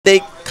day,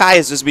 Kai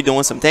is just be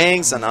doing some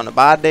things, and on a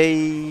bad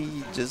day,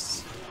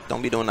 just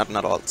don't be doing nothing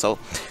at all. So,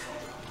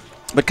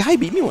 but Kai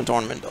beat me one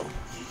tournament though.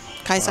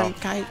 Kai,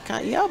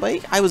 yeah,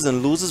 but I was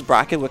in losers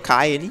bracket with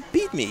Kai, and he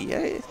beat me.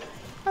 Yeah.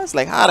 I was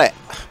like, how that?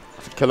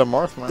 Killer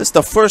Marth, man. This is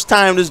the first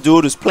time this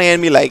dude is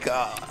playing me like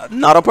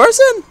not a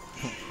person.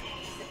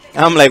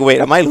 And I'm like, wait,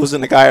 am I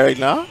losing the guy right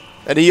now?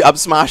 And he up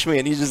smash me,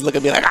 and he just look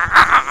at me like,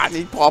 ah, and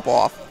he pop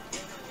off.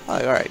 I'm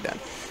like, all right then.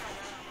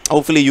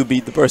 Hopefully you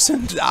beat the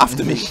person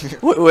after me,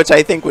 which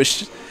I think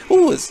was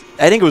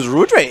I think it was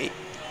Rudre,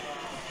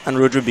 and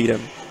Rudre beat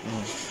him.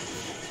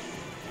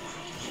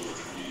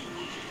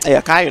 Yeah,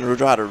 Kai and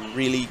Rudre had a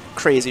really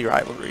crazy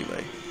rivalry,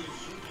 but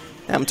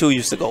them two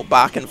used to go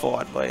back and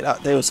forth,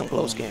 but there were some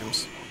close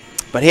games.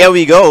 But here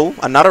we go,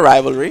 another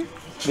rivalry.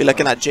 We're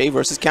looking at Jay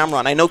versus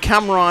Cameron. I know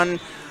Cameron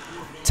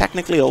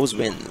technically always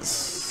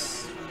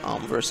wins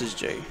versus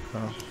Jay.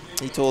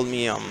 He told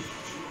me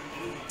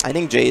I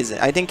think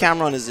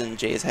Cameron is in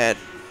Jay's head.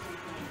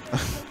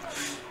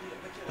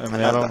 I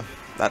mean,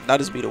 that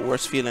just be the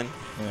worst feeling.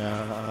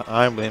 Yeah,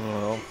 I ain't blaming him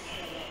at all.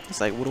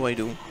 It's like, what do I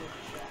do?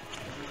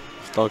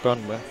 Stuck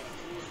on, man.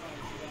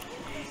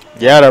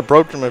 Yeah, to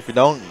approach him. If you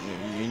don't,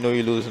 you know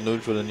you lose in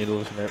neutral and you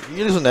lose in every.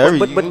 You lose in every.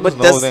 But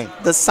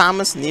does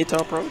Samus need to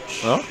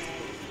approach? Huh?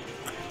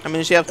 I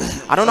mean,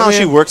 I don't know how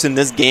she works in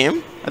this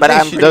game,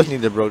 but she does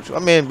need to approach. I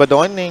mean, but the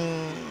only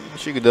thing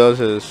she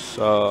does is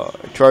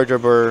charge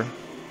up her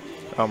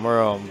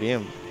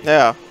beam.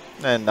 Yeah.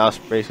 And that's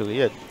basically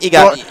it. You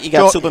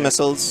got super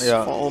missiles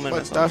for Omen.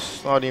 But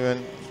that's not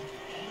even.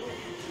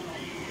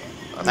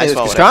 I mean, Nice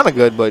it's kind of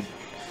good, but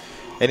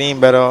it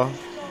ain't better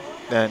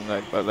than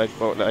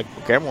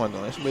like Cameron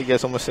doing. Somebody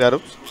get so much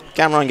setups.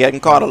 Cameron getting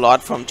caught a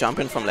lot from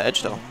jumping from the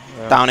edge though.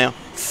 Yeah. Down here.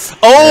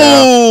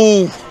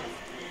 Oh! Yeah.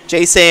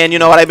 Jay saying, you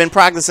know what? I've been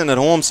practicing at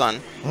home, son.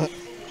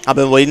 I've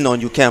been waiting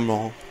on you,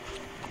 Cameron.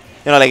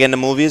 You know, like in the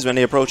movies when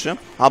they approach him.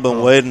 I've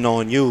been waiting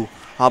on you.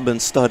 I've been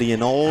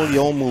studying all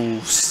your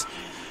moves.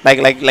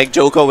 Like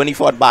Joker when he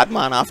fought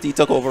Batman after he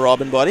took over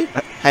Robin body.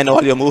 I know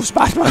all your moves,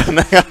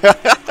 Batman.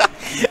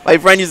 My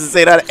friend used to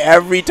say that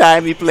every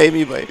time he played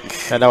me, boy.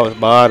 And that was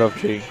bad of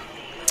G.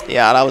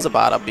 Yeah, that was a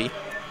bad up B.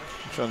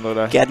 Know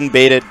that. Getting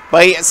baited.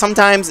 But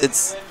sometimes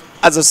it's,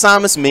 as a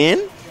Samus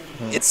main,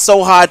 it's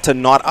so hard to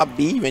not up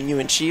B when you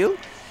in shield.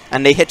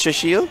 And they hit your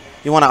shield.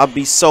 You want to up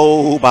B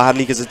so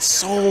badly because it's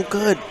so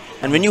good.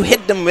 And when you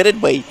hit them with it,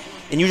 boy,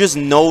 and you just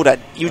know that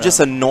you're just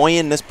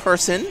annoying this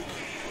person,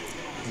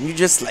 and you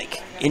just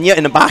like, in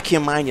the back of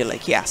your mind, you're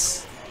like,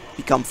 yes.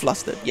 Become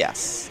flustered,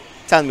 yes.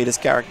 Tell me this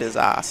character is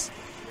ass.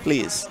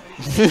 Please.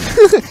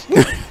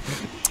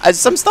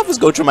 Some stuff is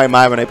going through my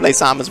mind when I play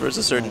Samus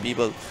versus certain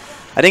people.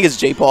 I think it's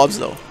J-Pobs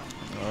though.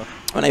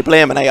 When I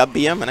play him and I up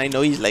B him and I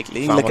know he's like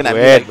looking at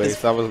me like this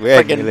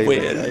freaking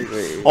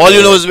weird. All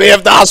you know is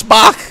wave dash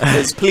back.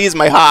 Just please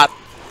my heart.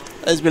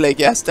 Let's be like,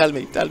 yes, tell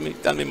me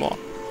more.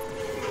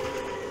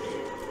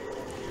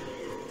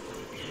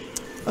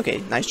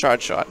 Okay, nice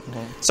charge shot.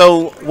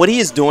 So what he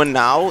is doing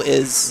now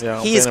is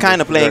he is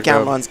kind of playing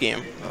Cameron's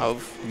game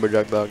of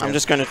projectile. I'm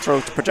just gonna throw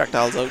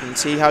projectiles out and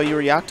see how you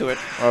react to it.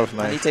 That was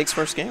nice. And he takes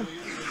first game.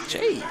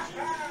 Jay.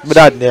 But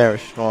that nair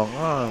is strong.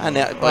 I don't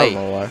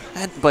know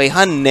why. Boy,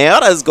 her nair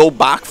does go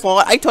back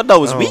for. I thought that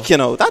was weak, you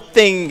know. That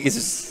thing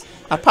is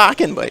a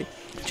parking, boy.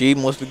 G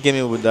must be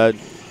giving with that,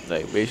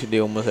 like basically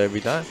almost every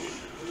time.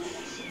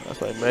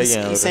 That's like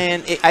he's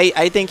saying.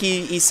 I think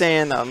he's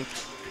saying.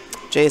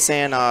 Jay's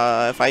saying,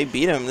 if I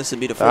beat him, this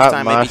would be the first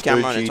time I beat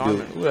Cameron in a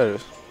tournament. Who that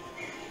is?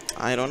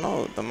 I don't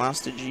know. The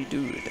Master G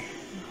dude.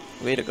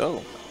 Way to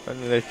go.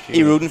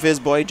 He rooting for his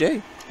boy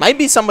Jay. Might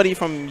be somebody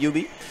from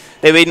UB.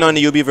 They waiting on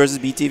the UB versus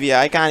BTV.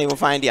 I can't even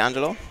find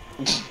D'Angelo.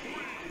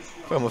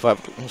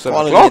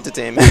 Quality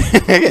entertainment.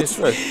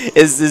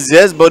 It's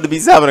just about to be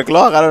 7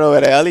 o'clock. I don't know where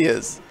the hell he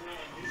is.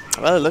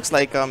 Well, it looks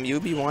like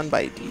UB won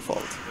by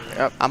default.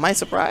 Yep. Am I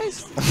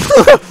surprised?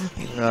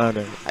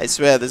 No, I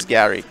swear this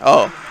Gary.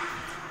 Oh.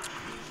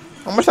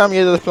 How much time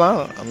you had this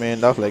plan? I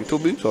mean, that was like 2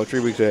 weeks or 3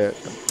 weeks ahead.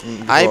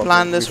 I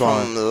planned this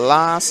from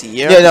last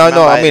year. Yeah,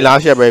 no, I mean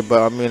last year, but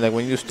I mean like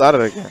when you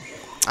started again.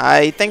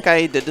 I think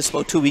I did this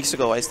about 2 weeks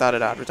ago. I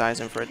started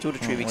advertising for it 2 to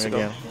 3 weeks ago.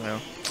 Yeah.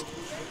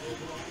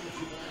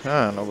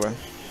 I don't know, bro.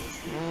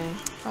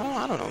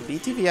 I don't know.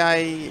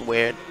 BTVI,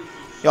 weird.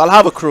 Y'all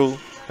have a crew.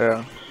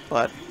 Yeah.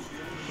 But,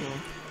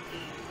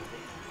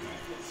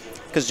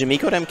 because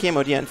Jamaica them came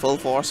out here in full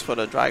force for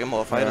the Dragon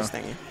Ball Fighters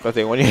thingy. Because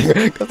they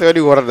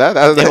only wanted that.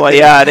 They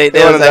wanted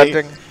that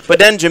thing. But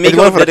then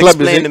Jamaica did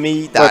explain to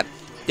me that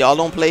y'all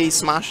don't play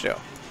Smash there.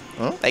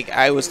 Huh? Like,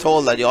 I was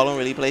told that y'all don't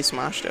really play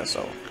Smash there,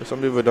 so.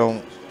 Some people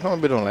don't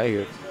like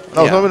it.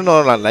 No, some people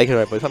don't like it,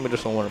 right? But some people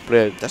just don't want to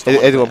play it.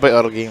 They want to play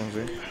other games.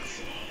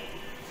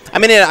 I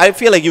mean, I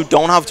feel like you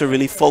don't have to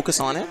really focus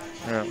on it.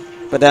 Yeah.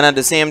 But then at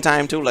the same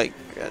time, too, like,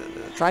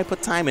 try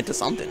put time into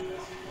something.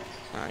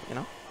 Alright, you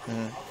know?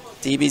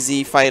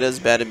 DBZ fighters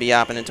better be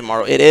happening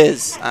tomorrow. It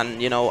is. And,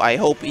 you know, I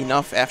hope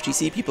enough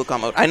FGC people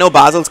come out. I know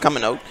Basil's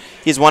coming out.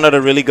 He's one of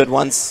the really good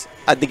ones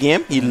at the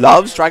game. He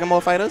loves Dragon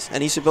Ball Fighters,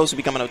 and he's supposed to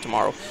be coming out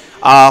tomorrow.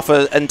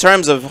 In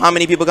terms of how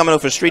many people coming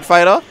out for Street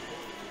Fighter,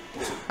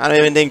 I don't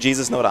even think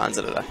Jesus knows the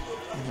answer to that.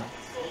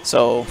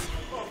 So,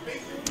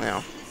 you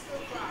know.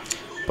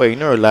 But you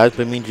know, last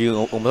play me and G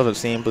almost have the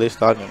same place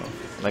starting, you know,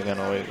 like in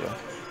a way.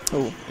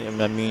 Who?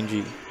 Yeah, me and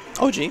G.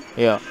 OG?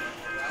 Yeah.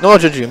 No,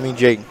 G, me and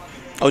Jake.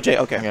 OJ,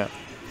 okay. Yeah.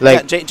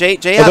 Like, yeah,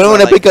 Jay but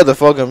when I pick up the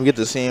fucking, we get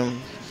the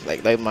same,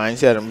 like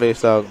mindset and play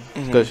style.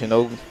 Because, you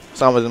know,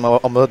 some of them are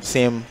almost the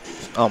same,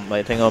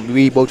 I think,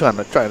 we both trying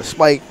to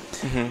spike.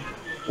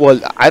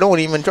 Well, I don't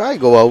even try to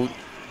go out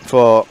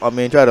for,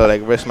 try to,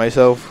 like, rest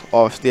myself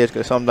off stage.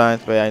 Because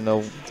sometimes, but I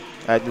know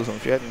I do some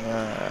shit. And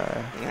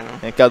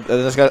I got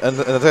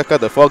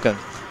the fucking,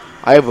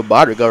 I have a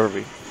bad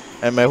recovery.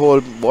 And my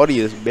whole body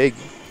is big.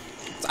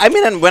 I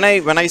mean, and when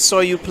I saw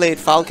you played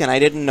Falcon, I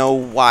didn't know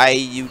why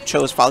you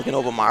chose Falcon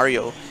over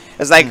Mario.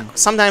 It's like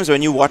sometimes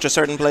when you watch a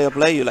certain player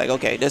play, you're like,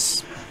 okay,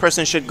 this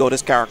person should go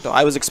this character.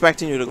 I was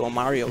expecting you to go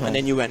Mario, and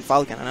then you went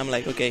Falcon, and I'm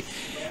like, okay,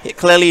 he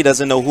clearly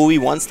doesn't know who he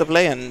wants to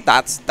play, and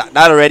that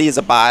already is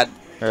a bad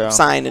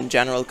sign in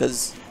general,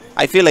 because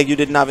I feel like you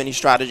didn't have any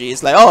strategy.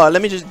 It's like, oh,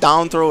 let me just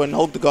down throw and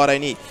hope to God I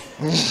need,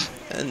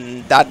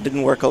 and that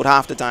didn't work out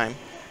half the time.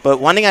 But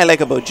one thing I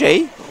like about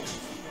Jay,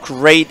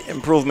 great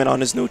improvement on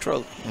his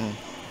neutral.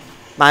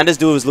 Man, this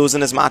dude was losing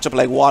his matchup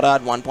like water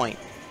at one point.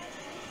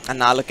 And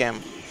now look at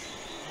him.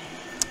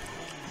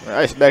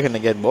 I expect him to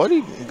get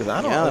body because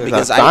I don't know.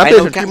 Because I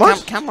know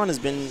Cameron has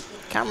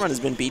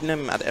been beating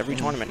him at every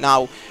tournament.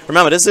 Now,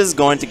 remember, this is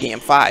going to game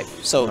 5.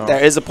 So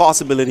there is a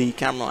possibility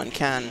Cameron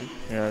can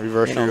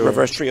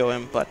reverse trio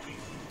him. But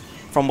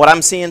from what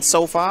I'm seeing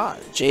so far,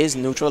 Jay's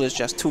neutral is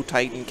just too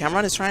tight. And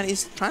Cameron is trying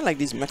like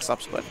these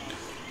mix-ups, but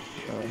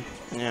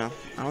yeah,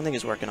 I don't think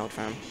it's working out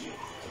for him.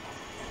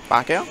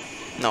 Back air?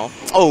 No.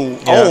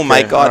 Oh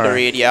my God, the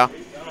raid, yeah.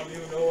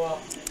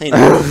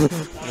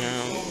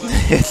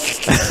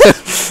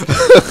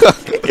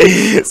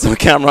 So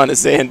Cameron is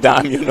saying,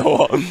 damn, you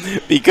know,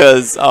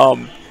 because I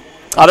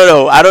don't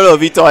know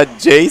if he taught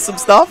Jay some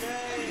stuff,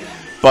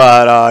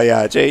 but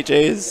yeah,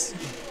 Jay's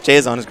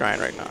on his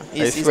grind right now.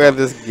 I swear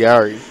this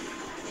Gary.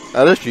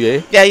 Oh, this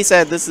Jay? Yeah, he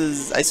said this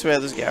is. I swear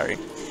this Gary.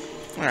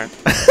 All right.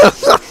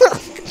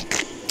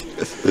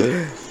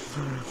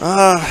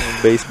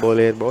 Baseball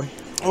head boy.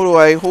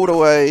 Who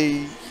do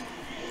I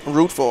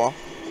root for?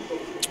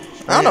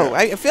 I don't know.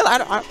 I feel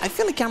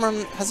like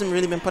Cameron hasn't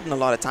really been putting a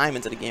lot of time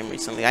into the game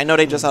recently. I know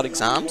they just had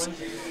exams,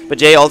 but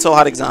Jay also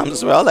had exams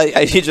as well.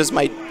 He just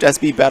might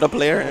just be better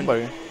player.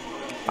 And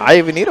I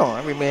even need on.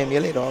 I've been playing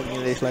melee dog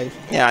in this life.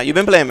 Yeah, you've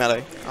been playing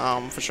melee,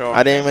 for sure.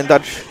 I didn't even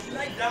touch.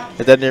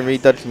 It didn't really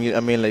touch me. I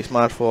mean, like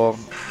Smash 4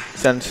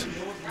 since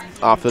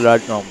after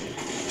that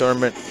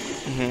tournament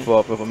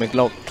for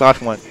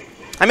class 1.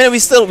 I mean, we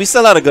still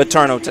had a good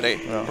turnout today.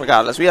 Yeah.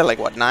 Regardless, we had like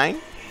what 9.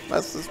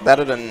 That's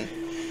better than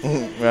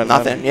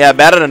nothing. Yeah,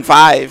 better than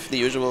 5. The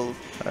usual.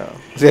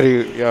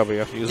 We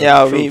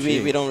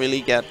don't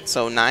really get,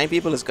 so 9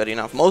 people is good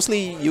enough.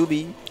 Mostly UB.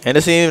 And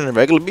it's even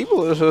regular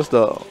people. It's just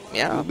the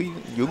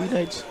UB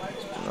nights.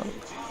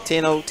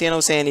 Tino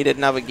saying he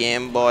didn't have a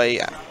Game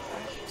Boy.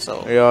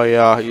 So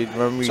yeah, you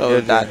remember.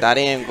 So that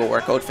ain't gonna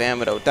work out for him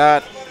without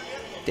that.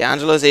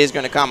 D'Angelo says he's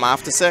gonna come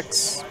after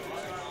 6.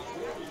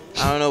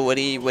 I don't know what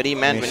he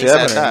meant when he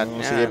said that. Yeah.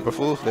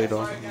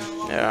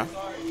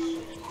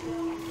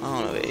 I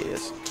don't know where he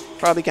is.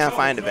 Probably can't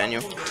find the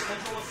venue.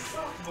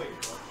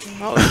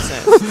 Oh,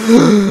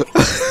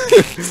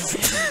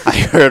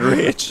 I heard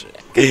Rich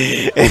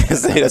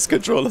say that's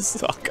controller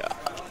suck.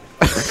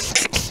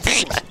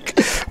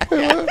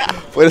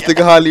 What is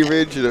the Harley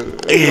Ridge?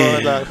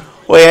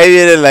 Wait, I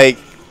did it like.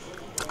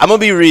 I'm gonna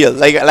be real.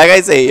 Like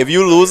I say, if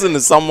you losing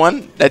to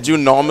someone that you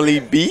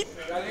normally beat,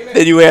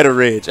 then you had a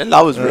rage, and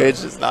that was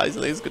rage just now. He's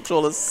like, his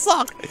controllers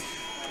suck.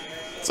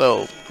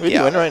 So we're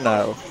doing right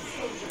now.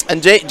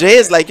 And Jay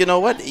is like, you know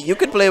what? You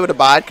could play with a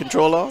bad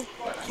controller.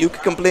 You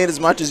can complain as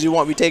much as you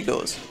want. We take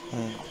those.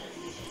 And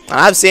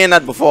I've seen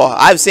that before.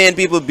 I've seen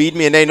people beat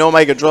me and they know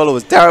my controller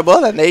was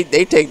terrible, and they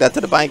take that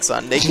to the bank,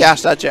 son. They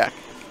cash that check.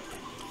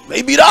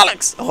 They beat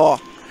Alex. Oh,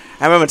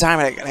 I remember a time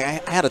I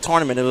had a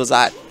tournament. It was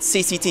at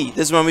CCT.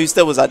 This is when we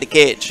still was at the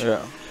cage.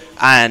 Yeah.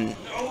 And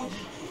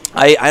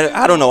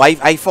I don't know.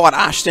 I fought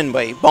Ashton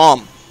by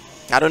Bomb.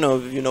 I don't know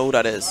if you know who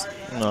that is.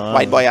 No.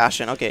 White boy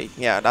Ashton. Okay,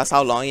 yeah, that's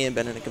how long he ain't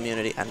been in the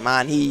community. And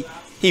man, he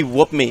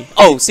whooped me.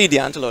 Oh, see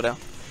D'Angelo there.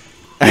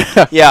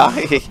 Yeah,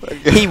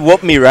 he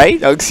whooped me,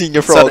 right? I've seen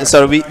your frog.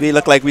 So we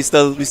look like we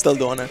still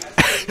doing it.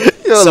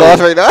 You're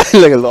lost right now.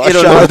 Like a lost. You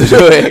don't know how to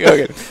do it.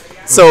 Okay.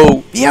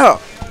 So yeah.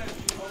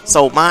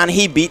 So man,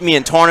 he beat me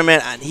in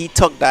tournament and he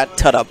took that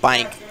to the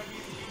bank.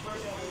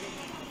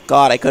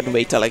 God, I couldn't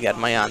wait till I get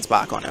my hands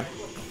back on him.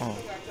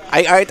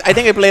 I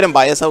think I played him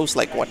by his house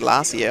like what,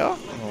 last year?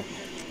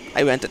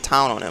 I went to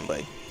town on him,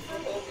 boy.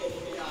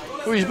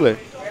 Who you play?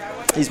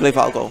 He's played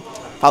Falco.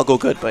 Falco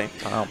good, boy.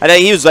 I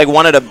think he was like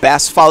one of the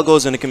best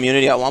Falcos in the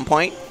community at one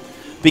point.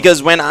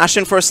 Because when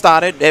Ashton first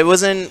started, it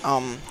was in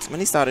when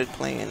he started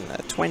playing in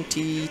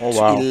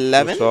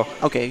 2011. Oh, wow.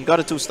 Okay, he got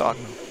a 2-star.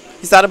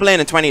 He started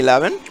playing in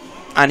 2011,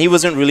 and he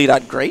wasn't really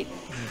that great.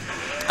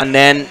 And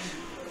then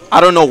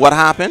I don't know what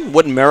happened,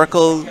 what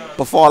miracle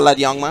befall that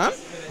young man,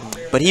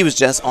 but he was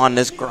just on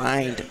this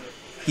grind.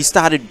 He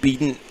started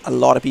beating a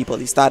lot of people.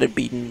 He started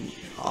beating,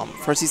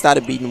 first he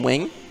started beating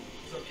Wing,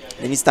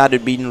 then he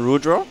started beating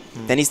Rudra,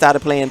 then he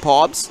started playing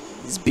Pobs.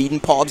 He's beating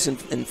Pobs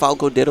in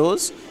Falco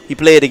Dittos. He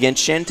played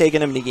against Shin,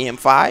 taking him to game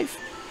 5.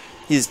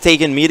 He's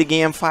taking me to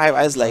game 5.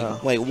 I was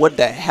like, wait, what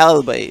the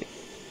hell, babe?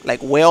 Like,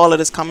 where all of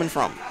this coming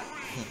from?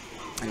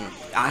 And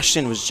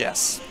Ashton was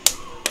just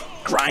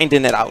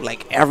grinding it out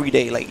like every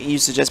day. Like, he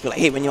used to just be like,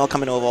 hey, when y'all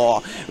coming over,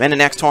 or when the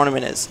next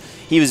tournament is.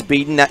 He was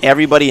beating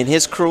everybody in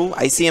his crew.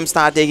 I see him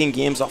start taking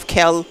games off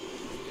Kel,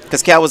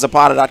 because Kel was a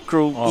part of that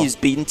crew. He was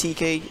beating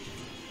TK.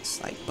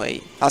 It's like, boy,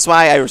 that's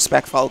why I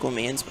respect Falco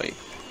mains, boy.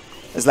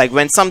 It's like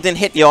when something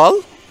hit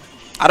y'all,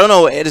 I don't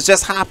know, it has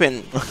just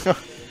happened,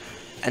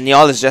 and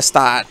y'all is just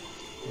start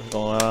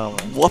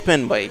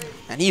whooping, boy.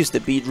 And he used to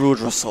beat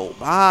Rudra so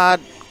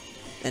bad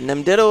in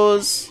them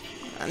dittos,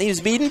 and he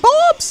was beating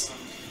Pobs.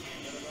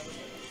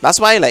 That's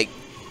why, like,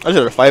 I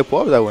should have fight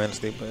Pobs that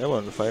Wednesday, but I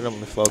wanted to fight him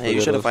in Falco. Yeah,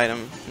 you should have fight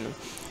him.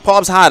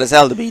 Pobs hard as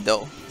hell to beat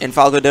though. In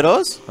Falco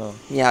Dittos,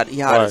 he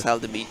hard as hell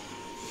to beat.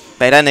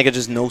 But that nigga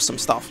just knows some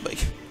stuff, like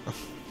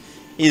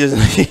he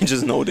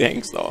just know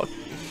things, dog.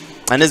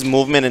 And his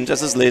movement and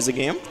just his laser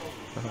game.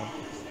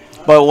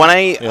 But when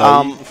I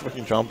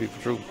fucking jumpy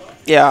for true.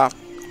 Yeah,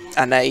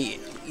 and I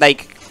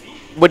like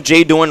what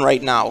Jay doing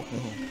right now.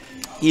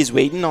 He's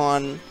waiting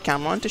on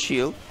Cameron to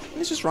shield. And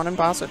he's just running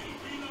past it.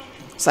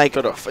 It's like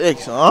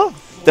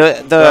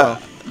the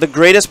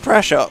greatest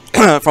pressure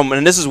from,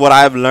 and this is what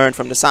I've learned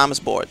from the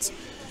Samus boards.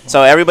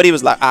 So everybody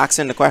was like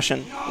asking the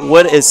question,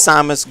 what is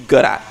Samus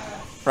good at,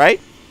 right?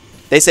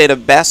 They say the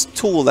best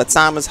tool that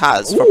Samus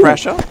has for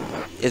pressure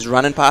is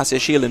running past your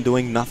shield and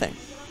doing nothing.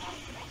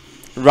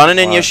 Running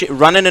in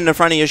running in the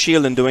front of your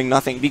shield and doing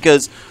nothing,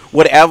 because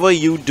whatever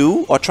you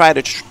do or try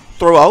to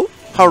throw out,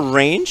 her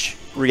range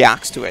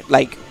reacts to it.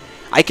 Like,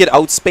 I could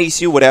outspace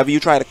you whatever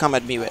you try to come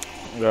at me with.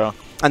 Yeah.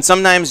 And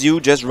sometimes you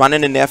just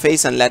running in their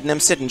face and letting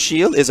them sit and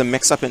shield is a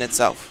mix-up in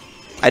itself.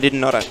 I didn't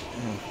know that.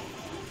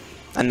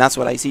 And that's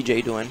what I see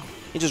Jay doing.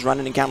 He's just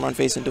running in Cameron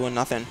face and doing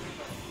nothing.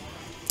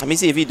 Let me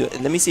see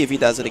if he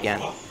does it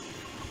again.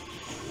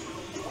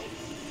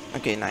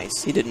 Okay,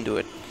 nice. He didn't do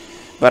it.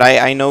 But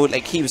I know,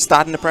 like, he was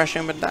starting to pressure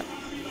him with that.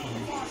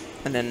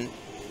 And then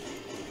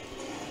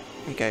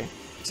okay.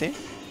 See?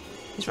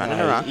 He's running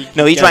around.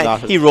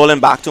 He rolling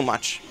back too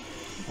much.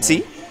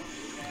 See?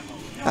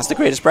 That's the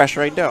greatest pressure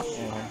right there.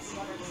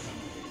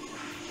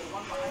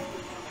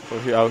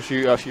 So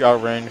she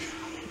outrange.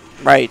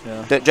 Right.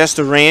 Yeah. Just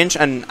the range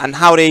and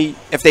how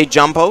if they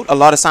jump out, a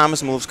lot of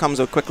Samus moves comes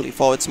out quickly.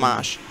 Forward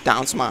smash,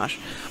 down smash.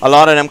 A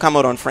lot of them come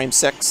out on frame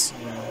 6.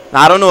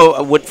 Now I don't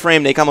know what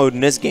frame they come out in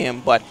this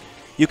game, but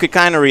you could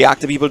kind of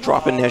react to people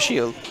dropping their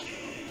shield.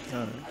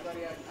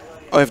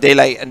 Or if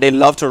they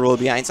love to roll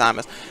behind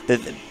Samus.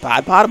 The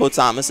bad part about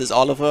Samus is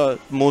all of her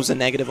moves are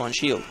negative on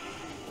shield.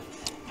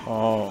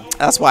 Oh.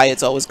 That's why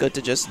it's always good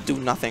to just do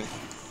nothing.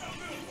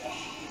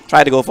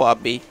 Try to go for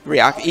up B.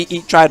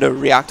 Try to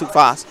react too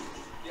fast.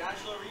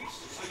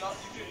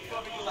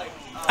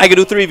 I could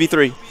do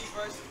 3v3.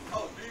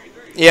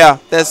 Yeah,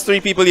 there's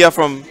 3 people here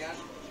from.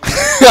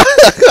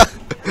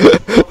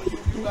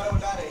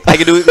 I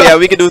could do. Yeah,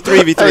 we could do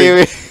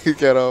 3v3.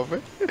 Get off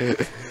it.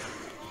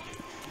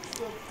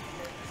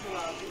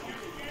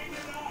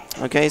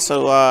 Okay,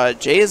 so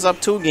Jay is up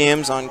 2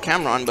 games on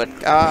Cameron, but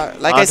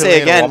like I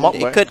say again,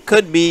 it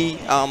could be.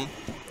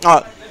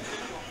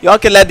 Y'all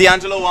can let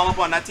D'Angelo warm up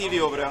on that TV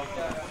over there.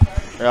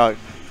 Yeah,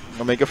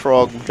 I'll make a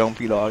frog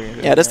jumpy dog.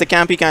 Yeah, that's the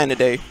campy kind of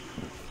day.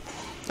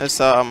 That's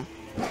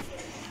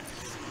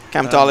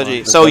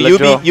Camptology. So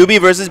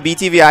UB versus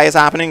BTVI is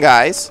happening,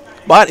 guys,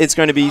 but it's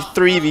going to be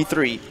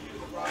 3v3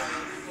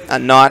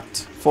 and not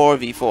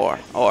 4v4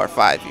 or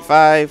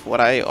 5v5,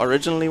 what I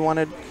originally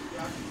wanted.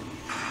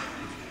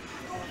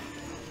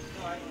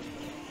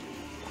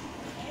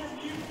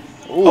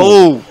 Ooh.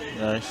 Oh,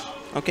 nice.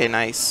 Okay,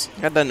 nice.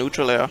 Got that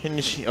neutral there.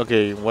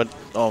 Okay, what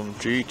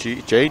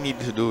Jay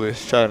needs to do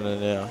is try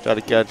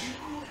to catch.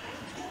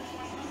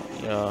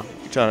 Yeah,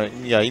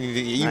 he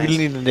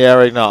need in there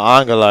right now. I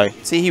ain't gonna lie.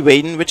 See, he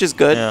waiting, which is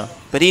good. Yeah.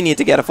 But he need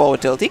to get a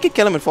forward tilt. He could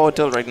kill him in forward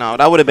tilt right now.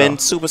 That would have been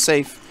super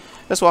safe.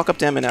 Let's walk up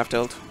to him in F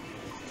tilt.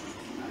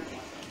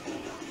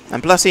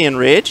 And plus he in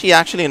rage, he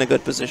actually in a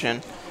good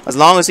position. As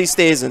long as he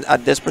stays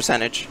at this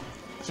percentage.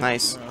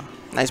 Nice.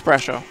 Nice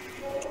pressure.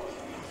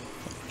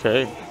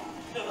 Okay.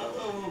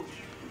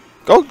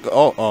 Go.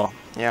 Oh.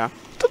 Yeah.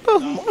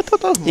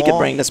 He could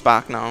bring this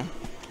back now.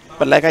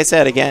 But like I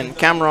said again,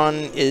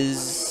 Cameron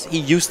he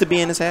used to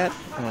be in his head.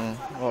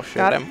 Oh shit.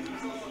 Got him.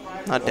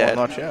 Not dead.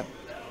 Not yet.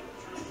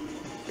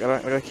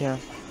 I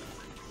can't.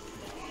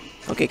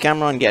 Okay,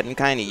 Cameron getting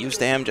kind of used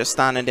to him just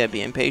standing there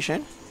being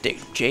patient.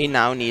 Jay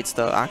now needs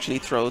to actually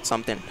throw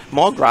something.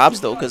 More grabs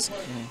though, because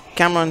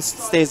Cameron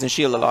stays in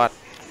shield a lot.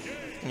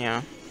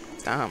 Yeah.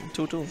 Damn,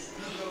 2-2.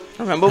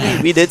 Remember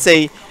we did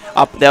say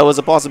there was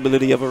a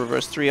possibility of a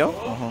reverse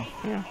 3-0.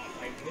 Yeah.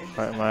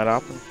 Might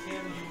happen.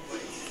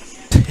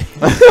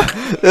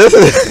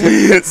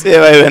 See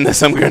if I win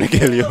this, I'm gonna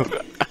kill you.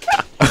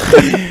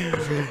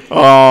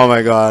 Oh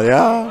my god,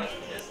 yeah.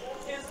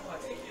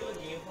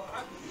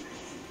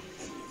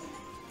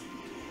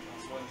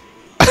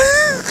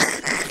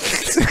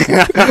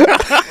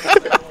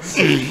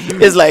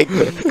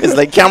 it's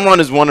like Cameron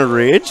is one of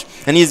rage,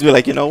 and he's be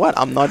like, you know what?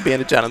 I'm not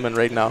being a gentleman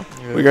right now.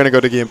 Yeah. We're gonna go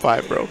to game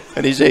 5, bro.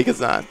 And he shake his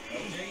hand.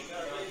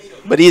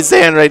 But he's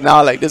saying right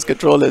now, like, this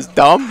controller is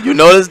dumb. You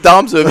know it's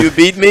dumb, so if you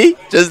beat me,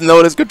 just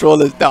know this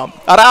controller is dumb.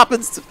 That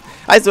happens.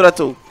 I do that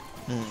too.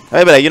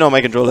 I be like, you know, my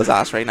controller's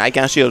ass right now. I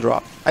can't shield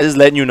drop. I just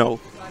letting you know.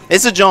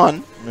 It's a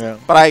John. Yeah.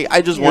 But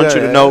I just want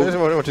you to know,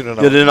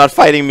 you're not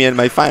fighting me in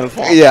my final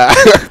form. Yeah.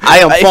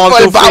 I am form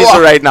 2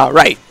 freezer right now.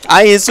 Right.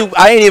 I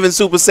ain't even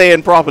Super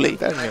Saiyan properly.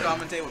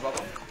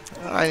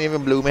 I ain't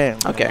even blue man.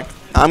 Okay.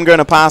 I'm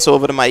gonna pass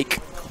over the mic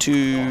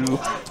to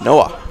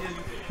Noah.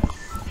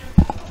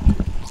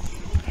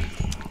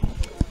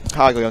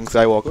 Hi, young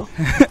Skywalker.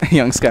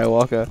 Young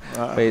Skywalker.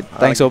 Wait,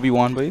 thanks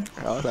Obi-Wan, buddy.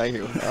 Oh, thank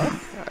you.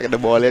 I got the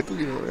ball there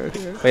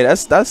too. Wait,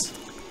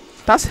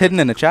 that's hidden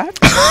in the chat.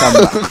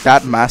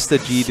 That Master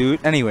G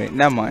dude. Anyway,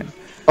 never mind.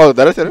 Oh,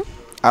 that is it?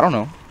 I don't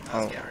know.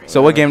 Oh.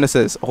 So what game this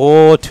is?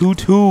 Oh,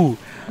 2-2.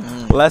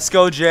 Let's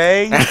go,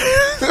 Jay.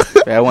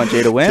 I want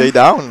Jay to win. Jay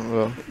down.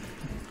 Well.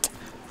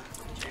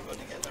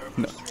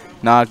 No.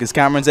 Nah, because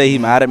Cameron say he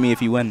mad at me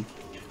if he win.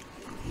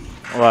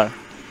 Why?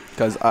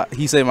 Because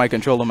he say my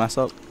controller mess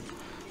up.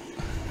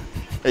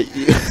 Hey,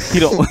 he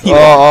don't.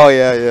 Oh,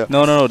 yeah.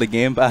 No, the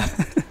gamepad.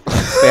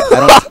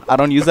 I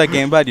don't use that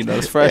gamepad. You know,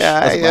 it's fresh.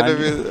 Yeah, I get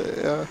it.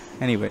 Yeah.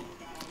 Anyway.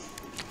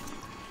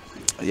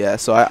 Yeah.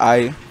 So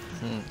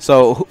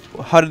So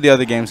how did the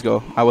other games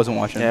go? I wasn't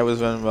watching. Yeah, it was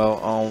going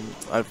well.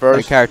 At first,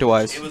 like character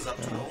wise. It was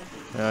up to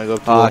I go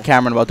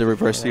Cameron about to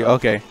reverse you.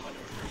 Okay.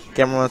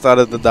 Cameron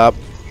started the top.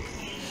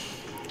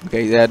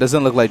 Okay, yeah, it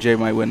doesn't look like Jay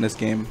might win this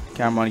game.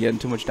 Cameron getting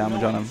too much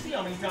damage on him.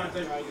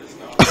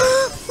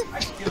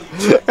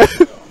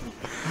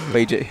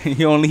 Wait, Jay,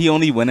 he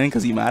only winning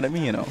because he mad at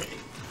me, you know.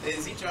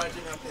 Is he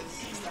charging up his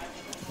stuff?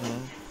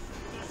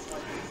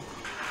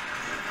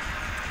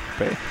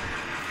 Wait.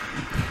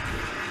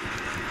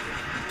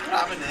 What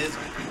happened to his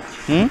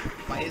one?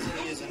 Why isn't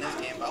he using this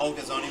game? Oh,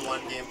 because only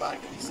one game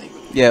back can be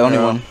single. Yeah, only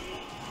one.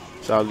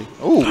 Sadly.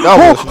 Ooh,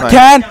 that was nice.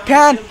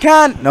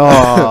 Can! No.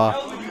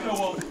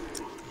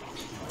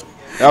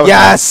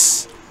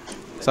 Yes!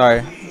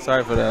 Sorry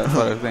for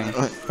the thing.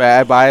 But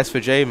I bias for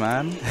Jay,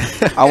 man.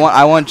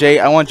 I want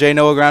Jay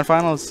Noah Grand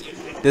Finals.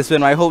 This has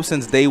been my hope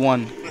since day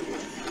one.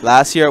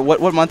 Last year,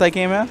 what month I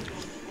came in?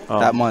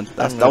 That month.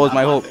 That was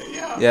my hope.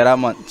 Yeah, that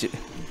month.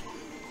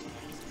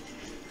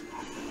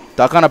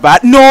 Duck on a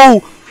bat.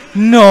 No.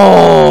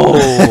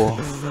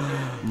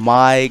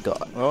 My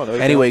God. Oh,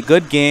 anyway,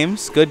 good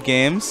games.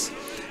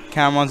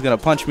 Cameron's gonna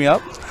punch me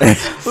up.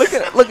 Look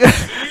at it.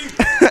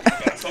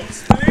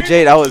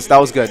 Jay, that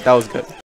was good.